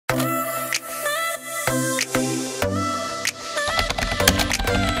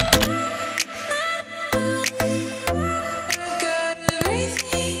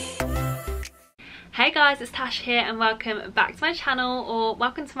guys, it's Tash here and welcome back to my channel, or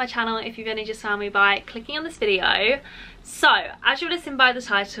welcome to my channel if you've only just found me by clicking on this video. So, as you've listened by the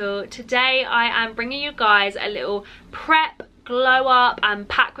title, today I am bringing you guys a little prep, glow up and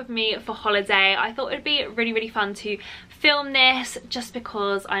pack with me for holiday. I thought it'd be really fun to film this just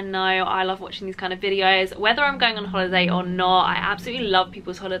because I know I love watching these kind of videos whether I'm going on holiday or not. I absolutely love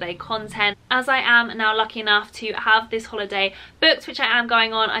people's holiday content. As I am now lucky enough to have this holiday booked, which I am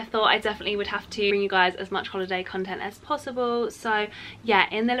going on, I thought I definitely would have to bring you guys as much holiday content as possible. So yeah,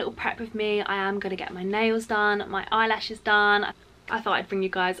 in the little prep with me, I am going to get my nails done, my eyelashes done. I thought I'd bring you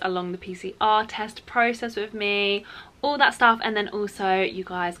guys along the PCR test process with me, all that stuff, and then also you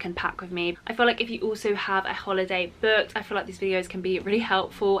guys can pack with me. I feel like if you also have a holiday booked, I feel like these videos can be really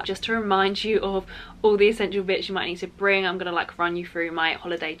helpful just to remind you of all the essential bits you might need to bring. I'm gonna like run you through my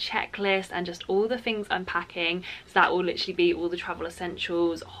holiday checklist and just all the things I'm packing. So that will literally be all the travel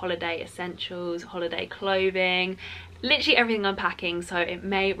essentials, holiday clothing, literally everything I'm packing, so it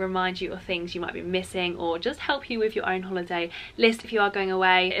may remind you of things you might be missing or just help you with your own holiday list if you are going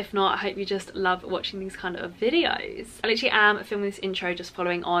away. If not, I hope you just love watching these kind of videos. I literally am filming this intro just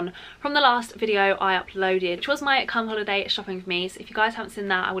following on from the last video I uploaded, which was my come holiday shopping with me. So if you guys haven't seen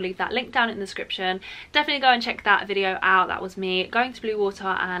that, I will leave that link down in the description. Definitely go and check that video out. That was me going to Blue Water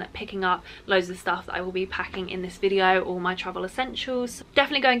and picking up loads of stuff that I will be packing in this video, all my travel essentials.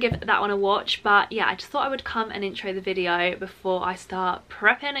 Definitely go and give that one a watch. But yeah, I just thought I would come and intro the video before I start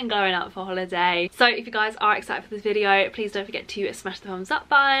prepping and going out for holiday. So if you guys are excited for this video, please don't forget to smash the thumbs up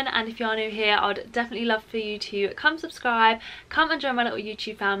button, and if you are new here, I would definitely love for you to come subscribe, come and join my little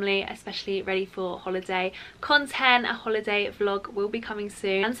YouTube family, especially ready for holiday content. A holiday vlog will be coming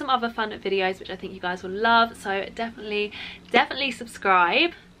soon and some other fun videos which I think you guys will love, so definitely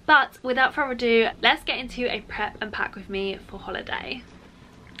subscribe. But without further ado, let's get into a prep and pack with me for holiday.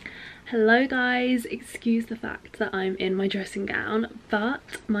 Hello guys, excuse the fact that I'm in my dressing gown, but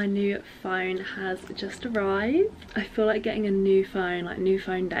my new phone has just arrived. I feel like getting a new phone, like new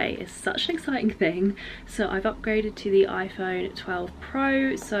phone day, is such an exciting thing. So I've upgraded to the iPhone 12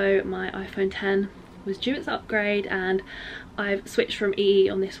 Pro, so my iPhone 10 was due its upgrade and I've switched from EE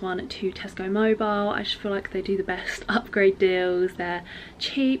on this one to Tesco Mobile. I just feel like they do the best upgrade deals. They're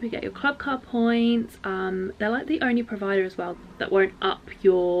cheap, you get your club card points. They're like the only provider as well that won't up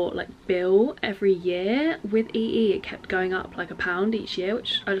your like bill every year. With EE it kept going up like £1 each year,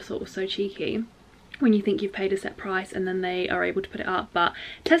 which I just thought was so cheeky when you think you've paid a set price and then they are able to put it up. But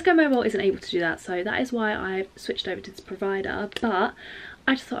Tesco Mobile isn't able to do that, so that is why I've switched over to this provider. But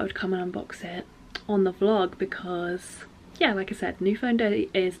I just thought I would come and unbox it on the vlog because yeah, like I said, new phone day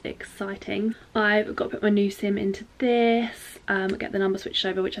is exciting. I've got to put my new SIM into this, get the number switched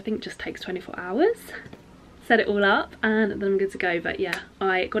over, which I think just takes 24 hours. Set it all up and then I'm good to go. But yeah,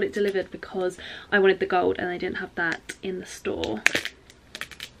 I got it delivered because I wanted the gold and they didn't have that in the store.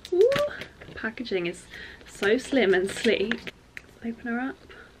 Ooh, packaging is so slim and sleek. Let's open her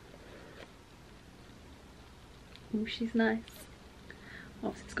up. Oh, she's nice.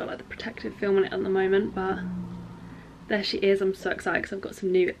 Obviously it's got like the protective film on it at the moment, but there she is. I'm so excited because I've got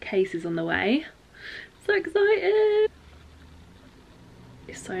some new cases on the way. So excited!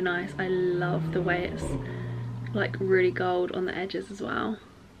 It's so nice. I love the way it's like really gold on the edges as well.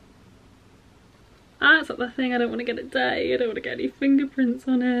 Ah, it's not the thing. I don't want to get it dirty. I don't want to get any fingerprints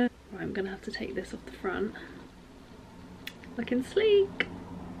on it. Right, I'm gonna have to take this off the front. Looking sleek.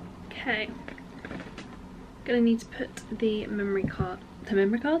 Okay. Gonna need to put the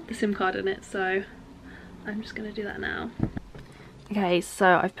SIM card in it, so I'm just gonna do that now. Okay,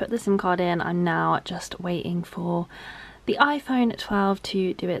 so I've put the SIM card in. I'm now just waiting for the iPhone 12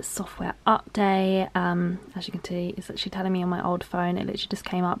 to do its software update. As you can see, it's actually telling me on my old phone, it literally just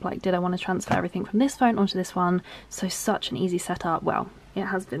came up like, did I want to transfer everything from this phone onto this one? So such an easy setup. Well, it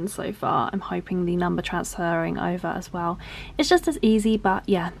has been so far. I'm hoping the number transferring over as well it's just as easy. But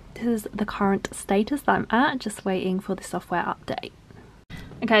yeah, this is the current status that I'm at, just waiting for the software update.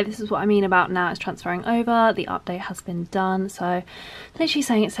 Okay, this is what I mean about now it's transferring over. The update has been done, so literally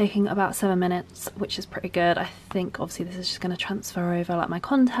saying it's taking about 7 minutes, which is pretty good. I think obviously this is just going to transfer over like my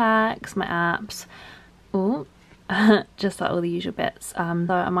contacts, my apps, oh, just like all the usual bits. So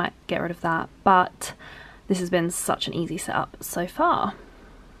I might get rid of that, but this has been such an easy setup so far.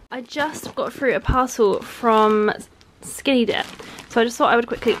 I just got through a parcel from Skinny Dip, so I just thought I would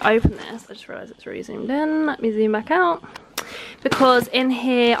quickly open this. I just realised it's really zoomed in. Let me zoom back out. Because in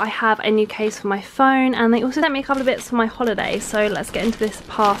here I have a new case for my phone and they also sent me a couple of bits for my holiday, so let's get into this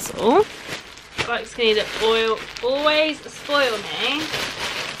parcel. Like Skinny Dip oil always spoil me.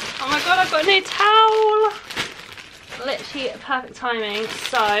 Oh my god, I've got a new towel! literally perfect timing.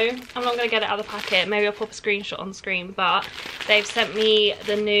 So I'm not going to get it out of the packet, maybe I'll pop a screenshot on screen, but they've sent me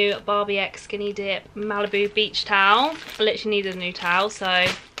the new Barbie X Skinny Dip Malibu beach towel. I literally needed a new towel, so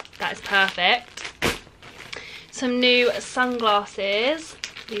that is perfect. Some new sunglasses.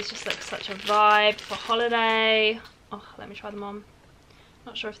 These just look such a vibe for holiday. Oh, let me try them on.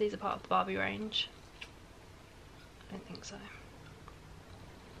 Not sure if these are part of the Barbie range. I don't think so.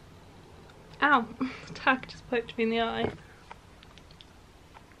 Ow, the tag just poked me in the eye.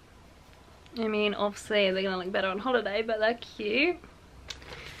 I mean, obviously they're gonna look better on holiday, but they're cute.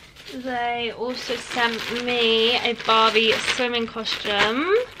 They also sent me a Barbie swimming costume.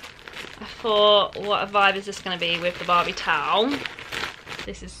 I thought, what a vibe is this gonna be with the Barbie towel?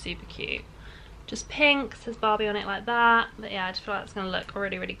 This is super cute. Just pink, says Barbie on it like that. But yeah, I just feel like it's gonna look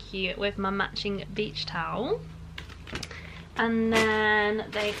really, really cute with my matching beach towel. And then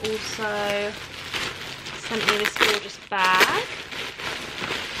they also sent me this gorgeous bag.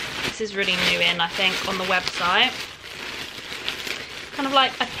 This is really new in, I think, on the website. Kind of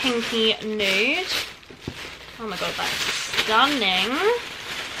like a pinky nude. Oh my god, that's stunning.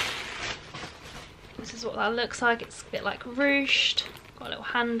 This is what that looks like. It's a bit like ruched. Got a little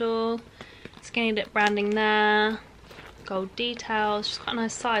handle. Skinny Dip branding there. Gold details. Just quite a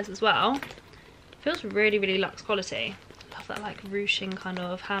nice size as well. Feels really, really luxe quality. Love that like ruching kind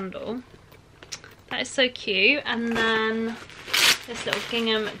of handle. That is so cute. And then this little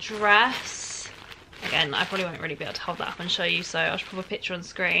gingham dress. Again, I probably won't really be able to hold that up and show you, so I'll just put a picture on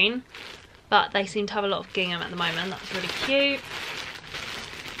screen. But they seem to have a lot of gingham at the moment. That's really cute.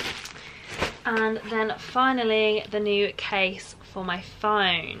 And then finally, the new case for my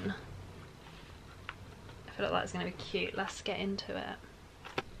phone. I feel like that's going to be cute. Let's get into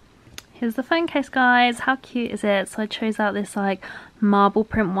it. Here's the phone case, guys. How cute is it? So I chose out this like marble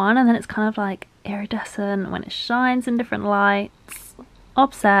print one, and then it's kind of like iridescent when it shines in different lights.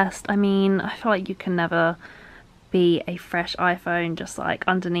 Obsessed. I mean, I feel like you can never be a fresh iPhone just like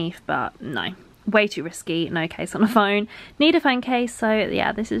underneath, but no. Way too risky. No case on a phone. Need a phone case, so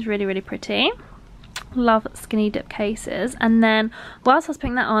yeah, this is really, really pretty. Love Skinny Dip cases. And then whilst I was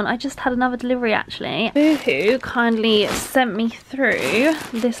putting that on, I just had another delivery actually. Boohoo kindly sent me through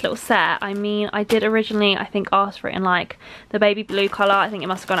this little set. I mean, I did originally, I think, ask for it in like the baby blue colour. I think it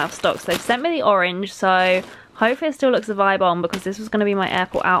must have gone out of stock, so they've sent me the orange, so hopefully it still looks a vibe on, because this was going to be my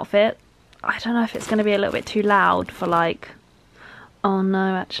airport outfit. I don't know if it's going to be a little bit too loud for like... Oh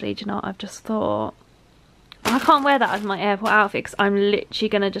no, actually, do you know what I've just thought? I can't wear that as my airport outfit because I'm literally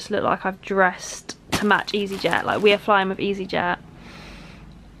going to just look like I've dressed to match EasyJet. Like, we are flying with EasyJet.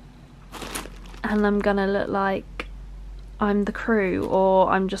 And I'm going to look like I'm the crew, or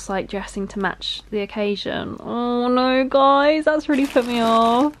I'm just like dressing to match the occasion. Oh no, guys, that's really put me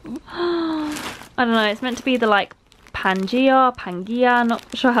off. I don't know, it's meant to be the like Pangaea,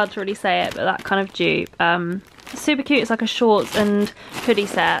 not sure how to really say it, but that kind of dupe. Super cute. It's like a shorts and hoodie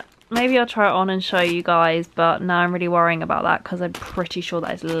set. Maybe I'll try it on and show you guys, but now I'm really worrying about that because I'm pretty sure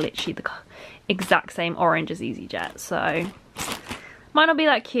that is literally the exact same orange as EasyJet, so might not be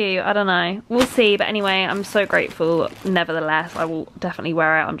that cute. I don't know, we'll see. But anyway, I'm so grateful nevertheless. I will definitely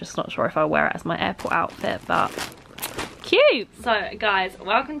wear it. I'm just not sure if I'll wear it as my airport outfit, but cute. So guys,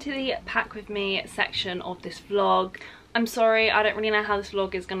 welcome to the pack with me section of this vlog. I'm sorry, I don't really know how this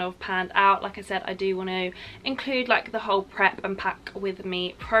vlog is going to have panned out. Like I said, I do want to include like the whole prep and pack with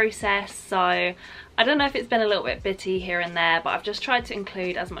me process, so I don't know if it's been a little bit bitty here and there, but I've just tried to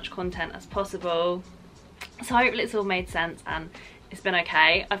include as much content as possible. So hopefully it's all made sense and it's been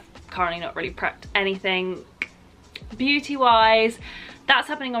okay. I've currently not really prepped anything beauty wise. That's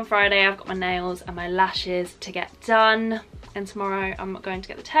happening on Friday. I've got my nails and my lashes to get done, and tomorrow I'm going to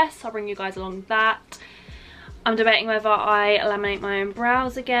get the test. I'll bring you guys along with that. I'm debating whether I laminate my own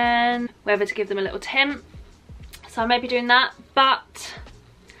brows again, whether to give them a little tint, so I may be doing that. But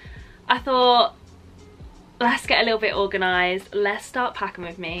I thought, let's get a little bit organised, let's start packing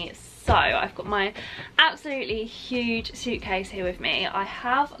with me. So I've got my absolutely huge suitcase here with me. I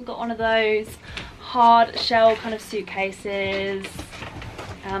have got one of those hard shell kind of suitcases.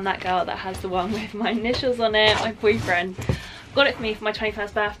 I'm that girl that has the one with my initials on it. My boyfriend got it for me for my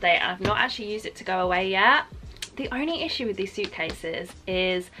 21st birthday, and I've not actually used it to go away yet. The only issue with these suitcases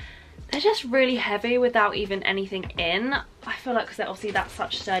is they're just really heavy without even anything in. I feel like because they're obviously that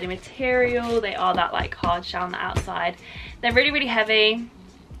such sturdy material, they are that like hard shell on the outside. They're really, really heavy.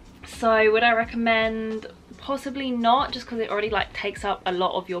 So would I recommend? Possibly not, just because it already like takes up a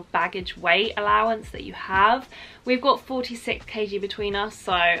lot of your baggage weight allowance that you have. We've got 46 kg between us,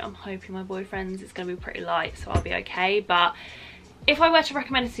 so I'm hoping my boyfriend's is going to be pretty light, so I'll be okay. But if I were to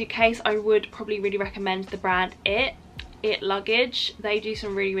recommend a suitcase, I would probably really recommend the brand It. It luggage. They do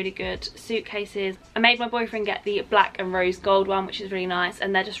some really good suitcases. I made my boyfriend get the black and rose gold one, which is really nice,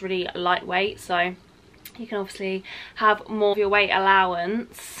 and they're just really lightweight, so you can obviously have more of your weight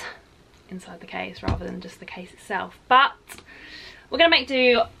allowance inside the case rather than just the case itself. But we're gonna make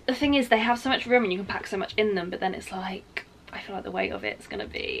do. The thing is, they have so much room and you can pack so much in them, but then it's like, I feel like the weight of it's gonna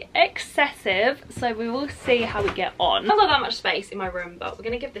be excessive, so we will see how we get on. I've not got that much space in my room, but we're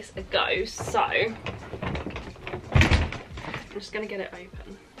gonna give this a go. So I'm just gonna get it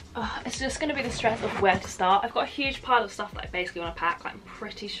open. It's just gonna be the stress of where to start. I've got a huge pile of stuff that I basically want to pack. Like, I'm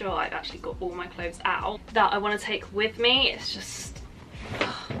pretty sure I've actually got all my clothes out that I want to take with me. It's just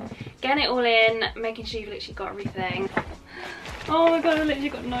getting it all in, making sure you've literally got everything. Oh my god, I've literally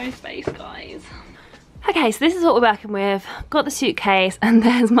got no space, guys. Okay, so this is what we're working with. Got the suitcase, and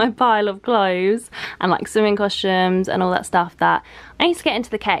there's my pile of clothes and like swimming costumes and all that stuff that I need to get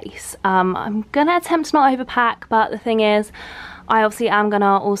into the case. I'm gonna attempt to not overpack, but the thing is, I obviously am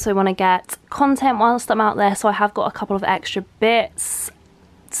gonna also want to get content whilst I'm out there, so I have got a couple of extra bits.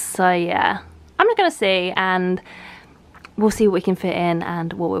 So yeah, I'm just gonna see, and we'll see what we can fit in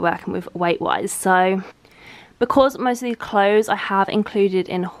and what we're working with weight wise. So because most of these clothes I have included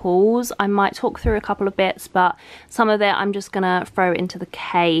in hauls, I might talk through a couple of bits, but some of it I'm just gonna throw into the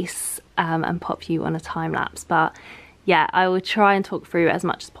case and pop you on a time lapse. But yeah, I will try and talk through as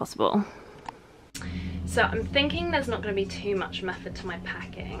much as possible. So I'm thinking there's not going to be too much method to my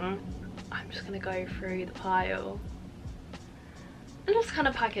packing. I'm just going to go through the pile and just kind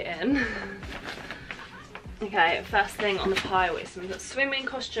of pack it in. Okay, first thing on the pile is some swimming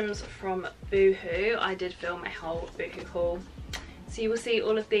costumes from Boohoo. I did film a whole Boohoo haul, so you will see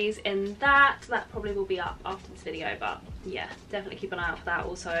all of these in that. That probably will be up after this video, but yeah, definitely keep an eye out for that.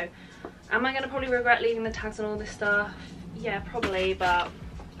 Also, am I going to probably regret leaving the tags on all this stuff? Yeah, probably, but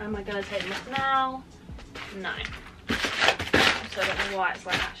am I going to take them off now? No. So I don't know why it's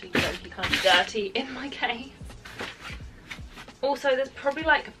like actually kind of dirty in my case. Also, there's probably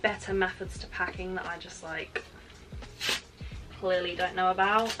like better methods to packing that I just like clearly don't know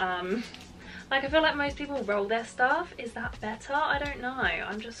about. Like, I feel like most people roll their stuff. Is that better? I don't know.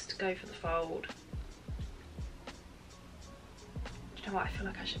 I'm just go for the fold. Do you know what? I feel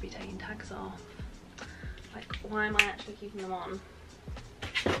like I should be taking tags off. Like, why am I actually keeping them on?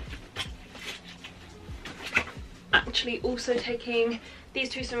 Actually also taking these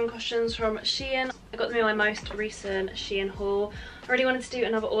two swimming costumes from Shein. I got them in my most recent Shein haul. I really wanted to do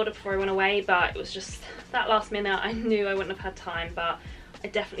another order before I went away, but it was just that last minute. I knew I wouldn't have had time, but I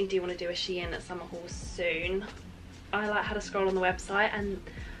definitely do want to do a Shein summer haul soon. I like had a scroll on the website, and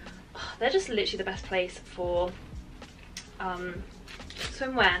they're just literally the best place for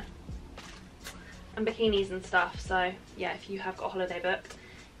swimwear and bikinis and stuff. So yeah, if you have got a holiday booked,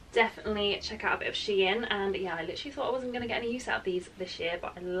 definitely check out a bit of Shein. And yeah, I literally thought I wasn't going to get any use out of these this year,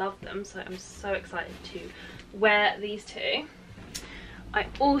 but I love them, so I'm so excited to wear these two. I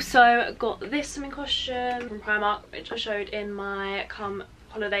also got this swimming costume from Primark, which I showed in my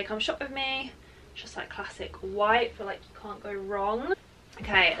holiday come shop with me. Just like classic white, feel like you can't go wrong.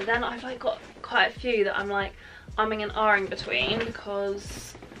 Okay, and then I've like got quite a few that I'm like umming and ahhing between,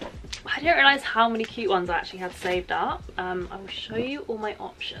 because I didn't realise how many cute ones I actually had saved up. I will show you all my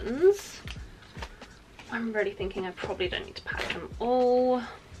options. I'm really thinking I probably don't need to pack them all.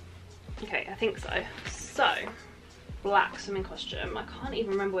 Okay, I think so. So, black swimming costume. I can't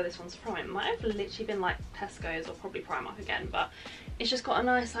even remember where this one's from. It might have literally been like Tesco's or probably Primark again, but it's just got a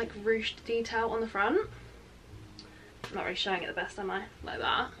nice like ruched detail on the front. I'm not really showing it the best, am I? Like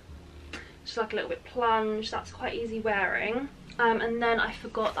that. Just like a little bit plunge. That's quite easy wearing. And then I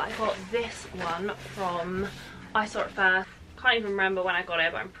forgot that I got this one from, I saw it first. Can't even remember when I got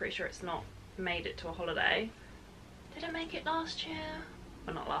it, but I'm pretty sure it's not made it to a holiday. Did it make it last year?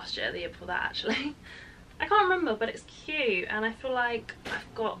 Well, not last year, the year before that actually. I can't remember, but it's cute, and I feel like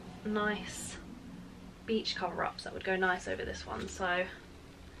I've got nice beach cover-ups that would go nice over this one, so I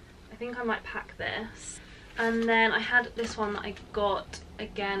think I might pack this. And then I had this one that I got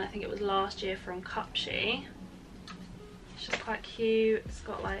again, I think it was last year, from Cupshe. It's just quite cute. It's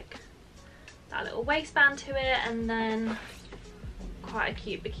got like that little waistband to it, and then quite a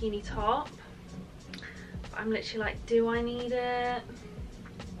cute bikini top. But I'm literally like, do I need it?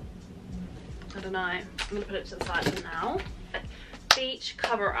 I don't know. I'm gonna put it to the side for now. Beach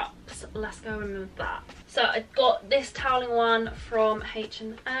cover-ups, let's go in with that. So I got this toweling one from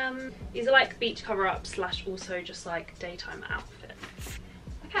H&M. These are like beach cover-ups slash also just like daytime outfits.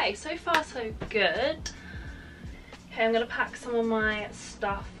 Okay, so far so good. Okay, I'm gonna pack some of my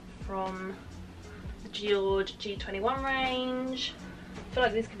stuff from the George G21 range. I feel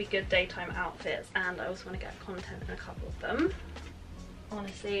like these could be good daytime outfits, and I also want to get content in a couple of them.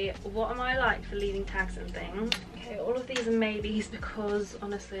 Honestly, what am I like for leaving tags and things? Okay, all of these are maybes because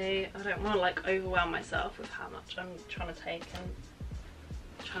honestly I don't want to like overwhelm myself with how much I'm trying to take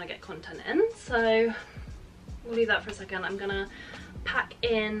and trying to get content in, so we'll leave that for a second. I'm gonna pack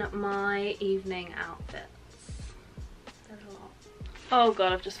in my evening outfits. There's a lot. Oh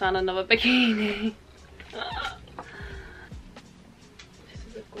god, I've just found another bikini. This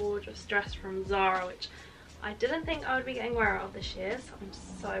is a gorgeous dress from Zara, which I didn't think I would be getting wear out of this year, so I'm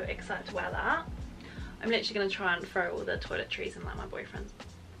so excited to wear that. I'm literally going to try and throw all the toiletries in like my boyfriend's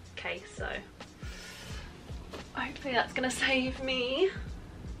case, so hopefully that's going to save me.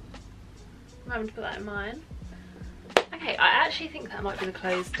 I'm having to put that in mine. Okay, I actually think that might be the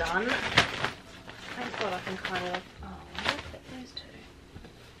clothes done. Thank god I can kind of, oh, where did I fit those two?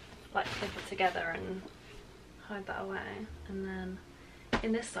 Like clip it together and hide that away. And then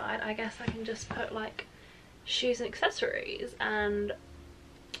in this side, I guess I can just put like shoes and accessories and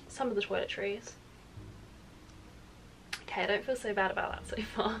some of the toiletries. Okay, I don't feel so bad about that so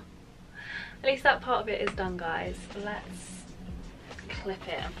far. At least that part of it is done, guys. Let's clip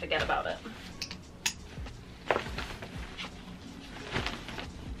it and forget about it.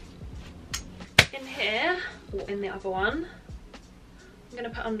 In here, or in the other one, I'm going to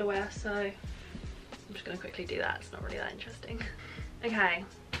put underwear, so I'm just going to quickly do that. It's not really that interesting. Okay.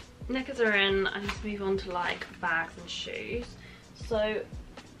 Knickers are in. I need to move on to like bags and shoes. So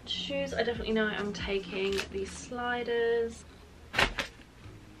shoes, I definitely know I'm taking these sliders,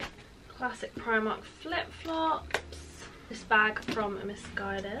 classic Primark flip-flops, this bag from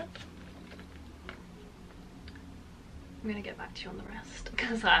Misguided. I'm gonna get back to you on the rest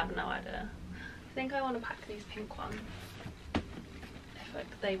because I have no idea. I think I want to pack these pink ones. I feel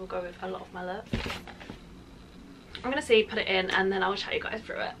like they will go with a lot of my look. I'm gonna see, put it in, and then I'll chat you guys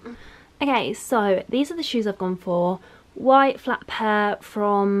through it. Okay, so these are the shoes I've gone for. White flat pair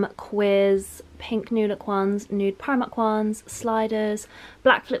from Quiz, pink New Look ones, nude Primark ones, sliders,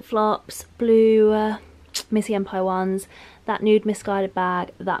 black flip-flops, blue Missy Empire ones, that nude Misguided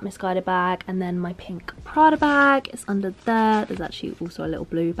bag, that Misguided bag, and then my pink Prada bag is under there. There's actually also a little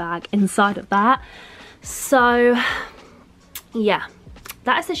blue bag inside of that. So yeah,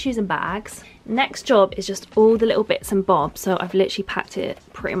 that is the shoes and bags. Next job is just all the little bits and bobs, so I've literally packed it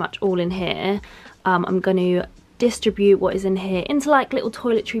pretty much all in here. I'm going to distribute what is in here into like little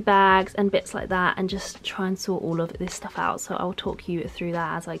toiletry bags and bits like that, and just try and sort all of this stuff out, so I'll talk you through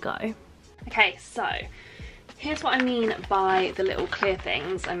that as I go. Okay, so here's what I mean by the little clear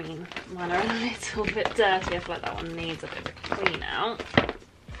things. I mean, mine are a little bit dirty. I feel like that one needs a bit of a clean out.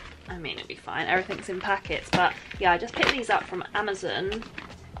 I mean, it'll be fine, everything's in packets, but yeah, I just picked these up from Amazon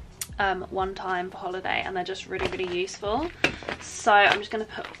one time for holiday, and they're just really, really useful. So I'm just going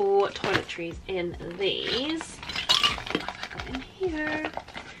to put all toiletries in these. I've got in here.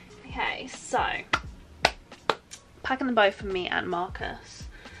 Okay, so packing them both for me and Marcus.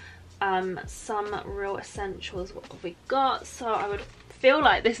 Some real essentials, what have we got? So I would feel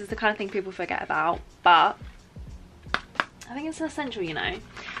like this is the kind of thing people forget about, but I think it's an essential, you know.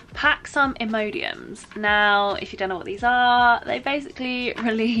 Pack some Imodiums. Now, if you don't know what these are, they basically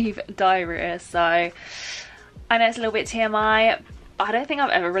relieve diarrhea. So I know it's a little bit TMI. I don't think I've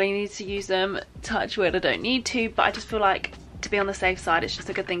ever really needed to use them. Touch wood, I don't need to, but I just feel like to be on the safe side, it's just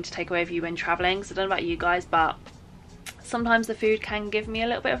a good thing to take away with you when traveling. So I don't know about you guys, but sometimes the food can give me a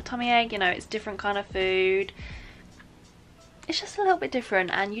little bit of a tummy ache. You know, it's different kind of food. It's just a little bit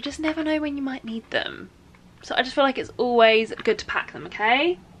different, and you just never know when you might need them. So I just feel like it's always good to pack them,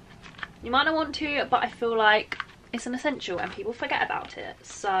 okay? You might not want to, but I feel like it's an essential and people forget about it.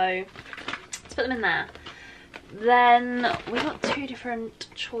 So let's put them in there. Then we got two different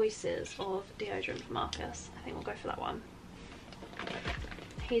choices of deodorant for Marcus. I think we'll go for that one.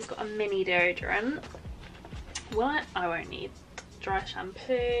 He's got a mini deodorant. What? I won't need dry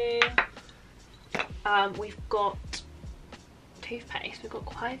shampoo. We've got toothpaste. We've got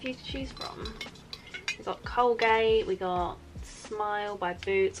quite a few to choose from. We've got Colgate, we got Smile by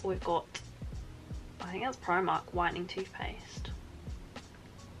Boots, or we've got, I think that's Primark whitening toothpaste.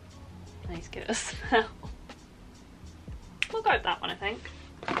 I need to give it a smell. We'll go with that one, I think.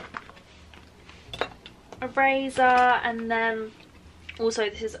 A razor, and then also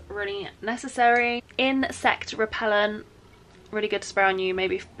this is really necessary, insect repellent. Really good to spray on you,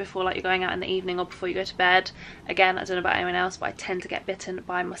 maybe before like you're going out in the evening or before you go to bed. Again, I don't know about anyone else, but I tend to get bitten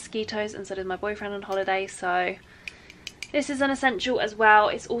by mosquitoes, and so does my boyfriend on holiday, so this is an essential as well.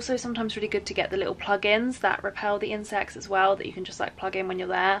 It's also sometimes really good to get the little plug-ins that repel the insects as well, that you can just like plug in when you're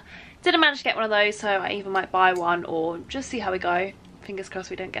there. Didn't manage to get one of those, so I either might buy one or just see how we go. Fingers fingers crossed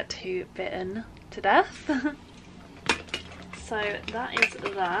we don't get too bitten to death. So that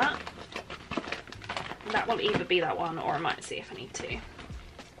is that. That will either be that one, or I might see if I need to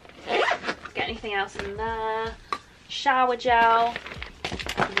get anything else in there. Shower gel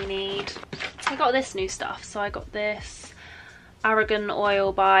we need. I got this new stuff, so I got this Argan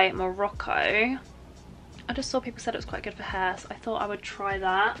oil by MAJORCA. I just saw people said it was quite good for hair, so I thought I would try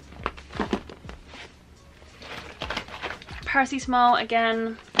that. Paracetamol,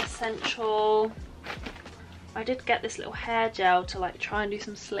 again, essential. I did get this little hair gel to like try and do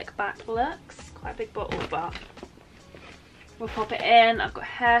some slick back looks. Quite a big bottle, but we'll pop it in. I've got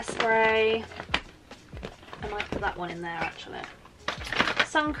hairspray. I might put that one in there actually.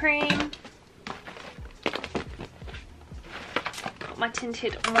 Sun cream. Got my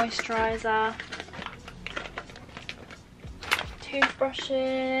tinted moisturiser.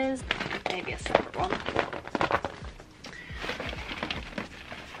 Toothbrushes. Maybe a separate one.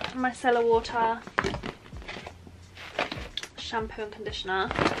 Micellar water. Shampoo and conditioner.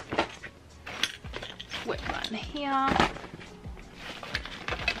 Whip that in here.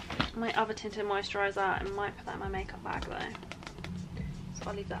 My other tinted moisturiser, I might put that in my makeup bag though, so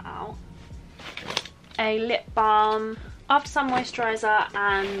I'll leave that out. A lip balm, after sun moisturiser,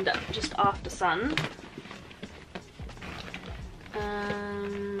 and just after sun.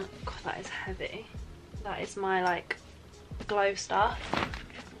 God, that is heavy. That is my like glow stuff.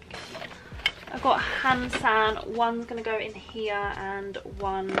 I've got hand sand. One's gonna go in here and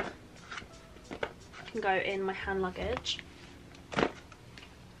one can go in my hand luggage.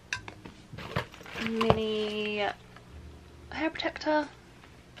 Mini hair protector,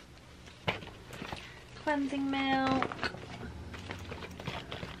 cleansing milk,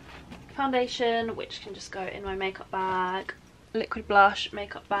 foundation which can just go in my makeup bag, liquid blush,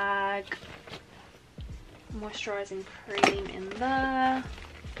 makeup bag, moisturising cream in there,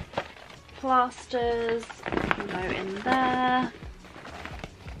 plasters can go in there,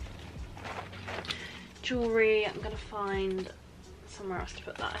 jewellery, I'm going to find somewhere else to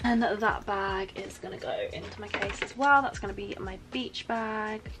put that. And that bag is going to go into my case as well. That's going to be my beach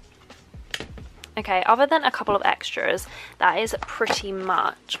bag. Okay, other than a couple of extras, that is pretty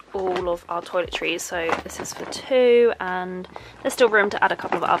much all of our toiletries. So this is for 2, and there's still room to add a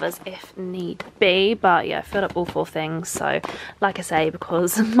couple of others if need be. But yeah, filled up all 4 things. So like I say,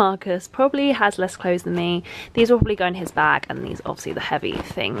 because Marcus probably has less clothes than me, these will probably go in his bag, and these obviously the heavy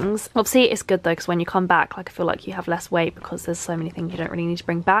things. Obviously it's good though, because when you come back, like I feel like you have less weight because there's so many things you don't really need to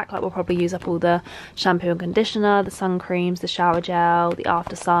bring back. Like we'll probably use up all the shampoo and conditioner, the sun creams, the shower gel, the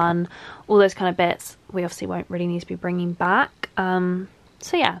after sun, all those kind of bits we obviously won't really need to be bringing back.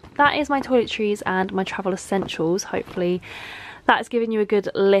 So yeah, that is my toiletries and my travel essentials. Hopefully that has given you a good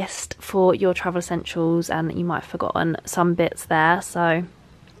list for your travel essentials, and you might have forgotten some bits there, so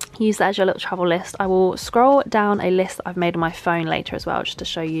use that as your little travel list. I will scroll down a list that I've made on my phone later as well, just to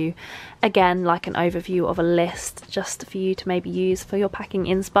show you again like an overview of a list, just for you to maybe use for your packing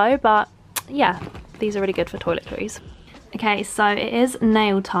inspo. But yeah, these are really good for toiletries. Okay, so it is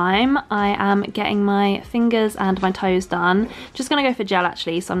nail time. I am getting my fingers and my toes done. Just gonna go for gel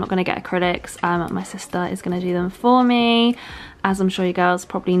actually, so I'm not gonna get acrylics. My sister is gonna do them for me. As I'm sure you girls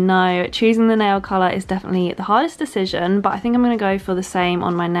probably know, choosing the nail colour is definitely the hardest decision, but I think I'm gonna go for the same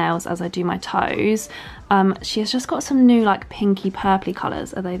on my nails as I do my toes. She has just got some new like pinky purpley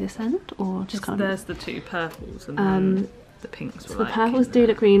colours. Are they this end or just kind of? There's the 2 purples and then the pinks. So the purples do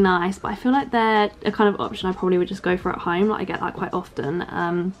look really nice, but I feel like they're a kind of option I probably would just go for at home. Like I get that quite often.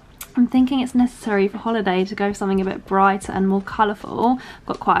 I'm thinking it's necessary for holiday to go for something a bit brighter and more colourful. I've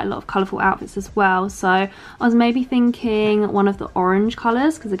got quite a lot of colourful outfits as well, so I was maybe thinking one of the orange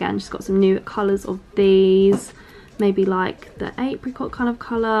colours, because again just got some new colours of these, maybe like the apricot kind of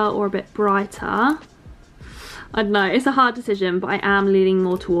colour or a bit brighter. I don't know, it's a hard decision, but I am leaning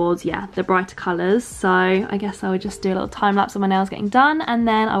more towards, yeah, the brighter colours. So I guess I would just do a little time lapse of my nails getting done, and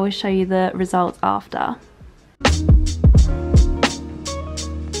then I will show you the results after.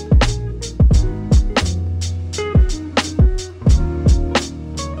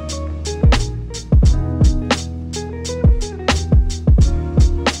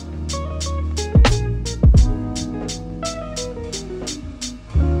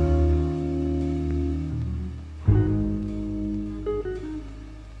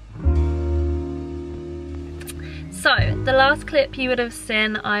 So the last clip you would have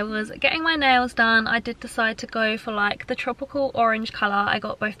seen, I was getting my nails done. I did decide to go for like the tropical orange colour. I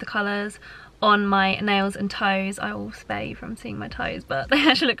got both the colours on my nails and toes. I will spare you from seeing my toes, but they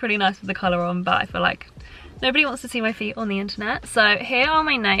actually look really nice with the colour on, but I feel like Nobody wants to see my feet on the internet. So here are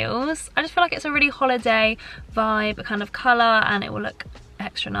my nails. I just feel like it's a really holiday vibe kind of colour, and it will look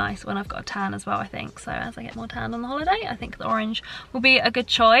extra nice when I've got a tan as well, I think. So as I get more tan on the holiday, I think the orange will be a good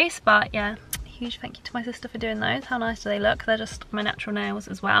choice. But yeah, huge thank you to my sister for doing those. How nice do they look? They're just my natural nails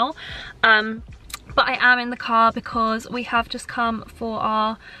as well. But I am in the car because we have just come for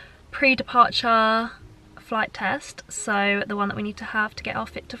our pre-departure flight test, so the one that we need to have to get our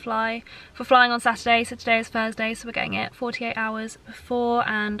fit to fly for flying on Saturday. So today is Thursday, so we're getting it 48 hours before,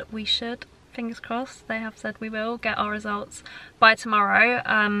 and we should, fingers crossed, they have said we will get our results by tomorrow.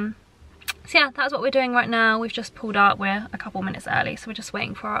 So yeah, that's what we're doing right now. We've just pulled up, we're a couple minutes early, so we're just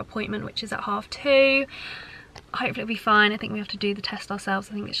waiting for our appointment, which is at 2:30. Hopefully it'll be fine. I think we have to do the test ourselves.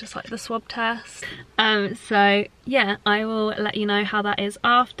 I think it's just like the swab test. So yeah, I will let you know how that is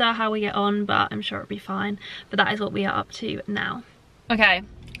after, how we get on, but I'm sure it'll be fine. But that is what we are up to now. Okay,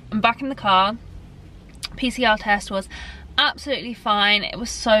 I'm back in the car. PCR test was absolutely fine. It was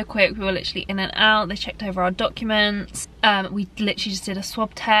so quick. We were literally in and out. They checked over our documents. We literally just did a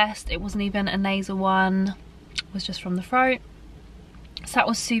swab test. It wasn't even a nasal one. It was just from the throat. So that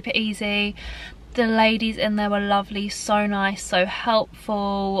was super easy. The ladies in there were lovely, so nice, so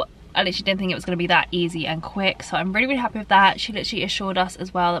helpful. I literally didn't think it was going to be that easy and quick, so I'm really, really happy with that. She literally assured us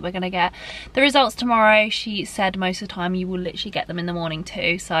as well that we're going to get the results tomorrow. She said most of the time you will literally get them in the morning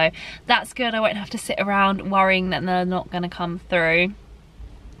too, so that's good. I won't have to sit around worrying that they're not going to come through.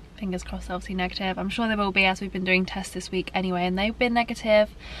 Fingers crossed, obviously negative. I'm sure they will be, as we've been doing tests this week anyway, and they've been negative.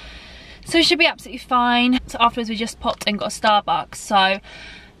 So it should be absolutely fine. So afterwards we just popped and got a Starbucks. So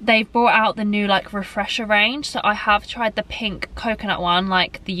they've brought out the new like refresher range. So I have tried the pink coconut one,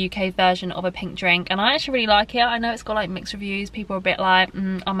 like the UK version of a pink drink, and I actually really like it. I know it's got like mixed reviews. People are a bit like,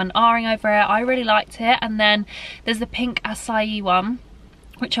 I'm an R-ing over it. I really liked it. And then there's the pink acai one,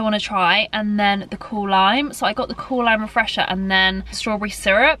 which I want to try, and then the cool lime. So I got the cool lime refresher and then strawberry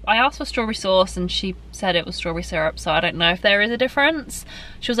syrup. I asked for strawberry sauce and she said it was strawberry syrup, so I don't know if there is a difference.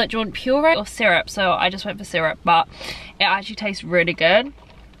 She was like, do you want puree or syrup? So I just went for syrup, but it actually tastes really good.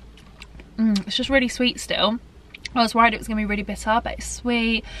 It's just really sweet still. I was worried it was going to be really bitter, but it's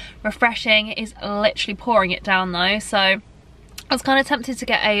sweet, refreshing. It is literally pouring it down though, so I was kind of tempted to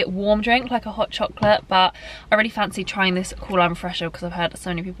get a warm drink, like a hot chocolate, but I really fancy trying this cool lime refresher because I've heard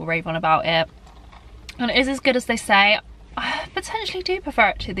so many people rave on about it. And it is as good as they say. I potentially do prefer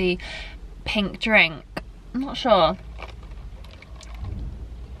it to the pink drink. I'm not sure.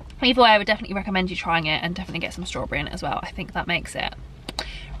 Either way, I would definitely recommend you trying it, and definitely get some strawberry in it as well. I think that makes it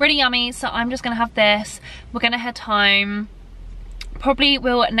really yummy. So I'm just gonna have this. We're gonna head home. Probably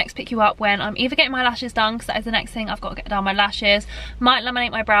will next pick you up when I'm either getting my lashes done, because that is the next thing. I've got to get down my lashes, might laminate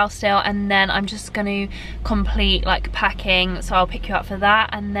my brows still, and then I'm just going to complete like packing. So I'll pick you up for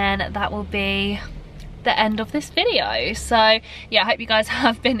that, and then that will be the end of this video. So yeah, I hope you guys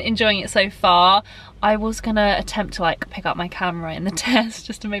have been enjoying it so far. I was gonna attempt to like pick up my camera in the test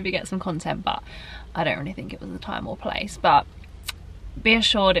just to maybe get some content, but I don't really think it was the time or place. But be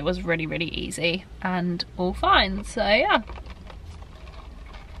assured it was really, really easy and all fine. So yeah,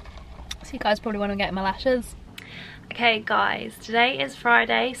 so you guys probably want to get my lashes. Okay guys, today is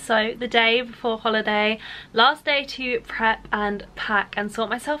Friday, so the day before holiday, last day to prep and pack and sort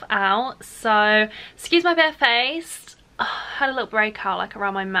myself out. So excuse my bare face. Had a little breakout like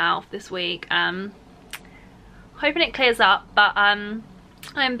around my mouth this week. Hoping it clears up, but I'm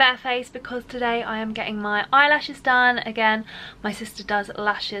barefaced because today I am getting my eyelashes done. Again, my sister does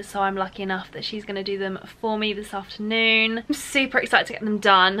lashes, so I'm lucky enough that she's going to do them for me this afternoon. I'm super excited to get them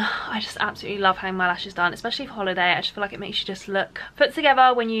done. I just absolutely love having my lashes done, especially for holiday. I just feel like it makes you just look put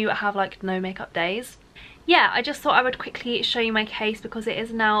together when you have like no makeup days. Yeah, I just thought I would quickly show you my case because it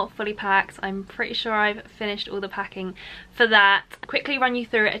is now fully packed. I'm pretty sure I've finished all the packing for that. Quickly run you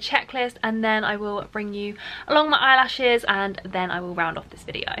through a checklist, and then I will bring you along my eyelashes, and then I will round off this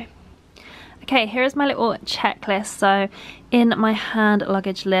video. Okay, here is my little checklist. So in my hand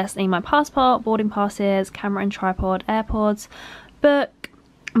luggage list, I need my passport, boarding passes, camera and tripod, AirPods, book,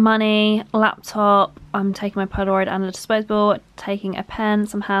 money, laptop. I'm taking my Polaroid and a disposable, taking a pen,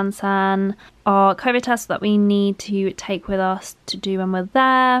 some hand san, our COVID test that we need to take with us to do when we're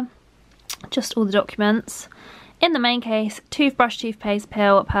there, just all the documents. In the main case, toothbrush, toothpaste,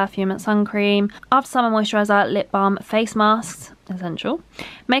 pill, perfume and sun cream, after summer moisturiser, lip balm, face masks, essential,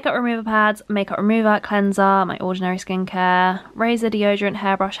 makeup remover pads, makeup remover, cleanser, my ordinary skincare, razor, deodorant,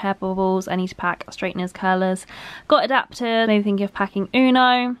 hairbrush, hair bubbles. I need to pack straighteners, curlers, got adapters, maybe thinking of packing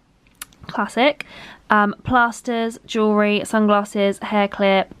Uno, classic, plasters, jewellery, sunglasses, hair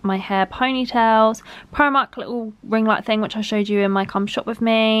clip, my hair ponytails, Primark little ring light thing which I showed you in my come shop with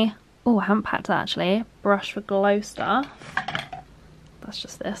me, Oh, I haven't packed that actually. Brush for glow stuff. That's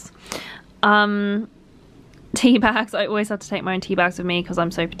just this. Tea bags. I always have to take my own tea bags with me because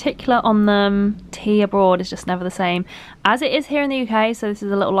I'm so particular on them. Tea abroad is just never the same as it is here in the UK, so this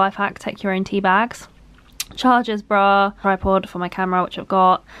is a little life hack. Take your own tea bags. Chargers, bra, tripod for my camera, which I've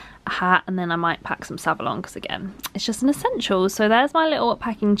got, a hat, and then I might pack some salve along because again, it's just an essential. So there's my little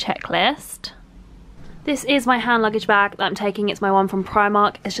packing checklist. This is my hand luggage bag that I'm taking. It's my one from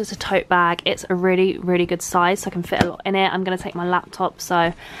Primark. It's just a tote bag. It's a really, really good size, so I can fit a lot in it. I'm going to take my laptop,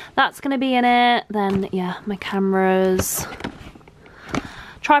 so that's going to be in it. Then, yeah, my cameras,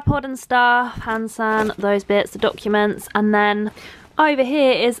 tripod and stuff, hand san, those bits, the documents. And then over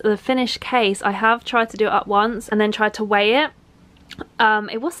here is the finished case. I have tried to do it up once and then tried to weigh it.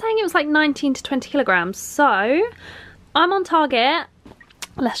 It was saying it was like 19 to 20 kilograms. So I'm on target.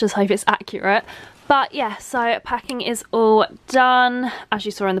 Let's just hope it's accurate. But yeah, so packing is all done. As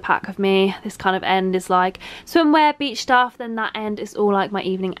you saw in the pack of me, this kind of end is like swimwear, beach stuff. Then that end is all like my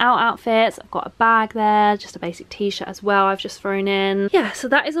evening out outfits. I've got a bag there, just a basic t-shirt as well I've just thrown in. Yeah, so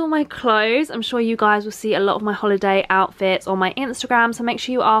that is all my clothes. I'm sure you guys will see a lot of my holiday outfits on my Instagram, so make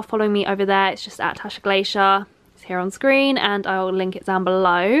sure you are following me over there. It's just at Tasha Glaysher. It's here on screen and I'll link it down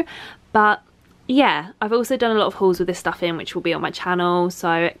below. But yeah, I've also done a lot of hauls with this stuff in, which will be on my channel,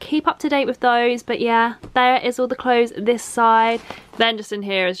 so keep up to date with those. But yeah, there is all the clothes this side. Then just in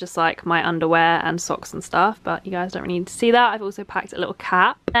here is just like my underwear and socks and stuff, but you guys don't really need to see that. I've also packed a little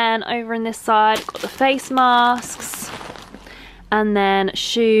cap. And over in this side, I've got the face masks, and then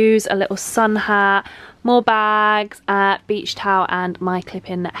shoes, a little sun hat, more bags, beach towel, and my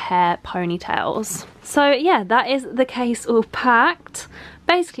clip-in hair ponytails. So yeah, that is the case all packed.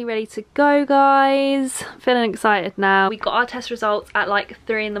 Basically ready to go, guys. Feeling excited now. We got our test results at like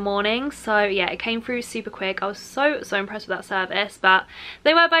 3 in the morning, so yeah, it came through super quick. I was so impressed with that service, but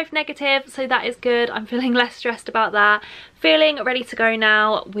they were both negative, so that is good. I'm feeling less stressed about that. Feeling ready to go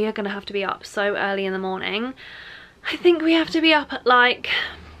now. We are gonna have to be up so early in the morning. I think we have to be up at like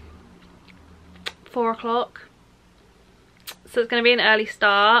 4 o'clock, so it's gonna be an early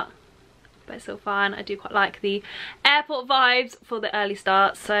start, but it's still fine. I do quite like the airport vibes for the early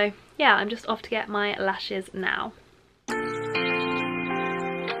start. So yeah, I'm just off to get my lashes now.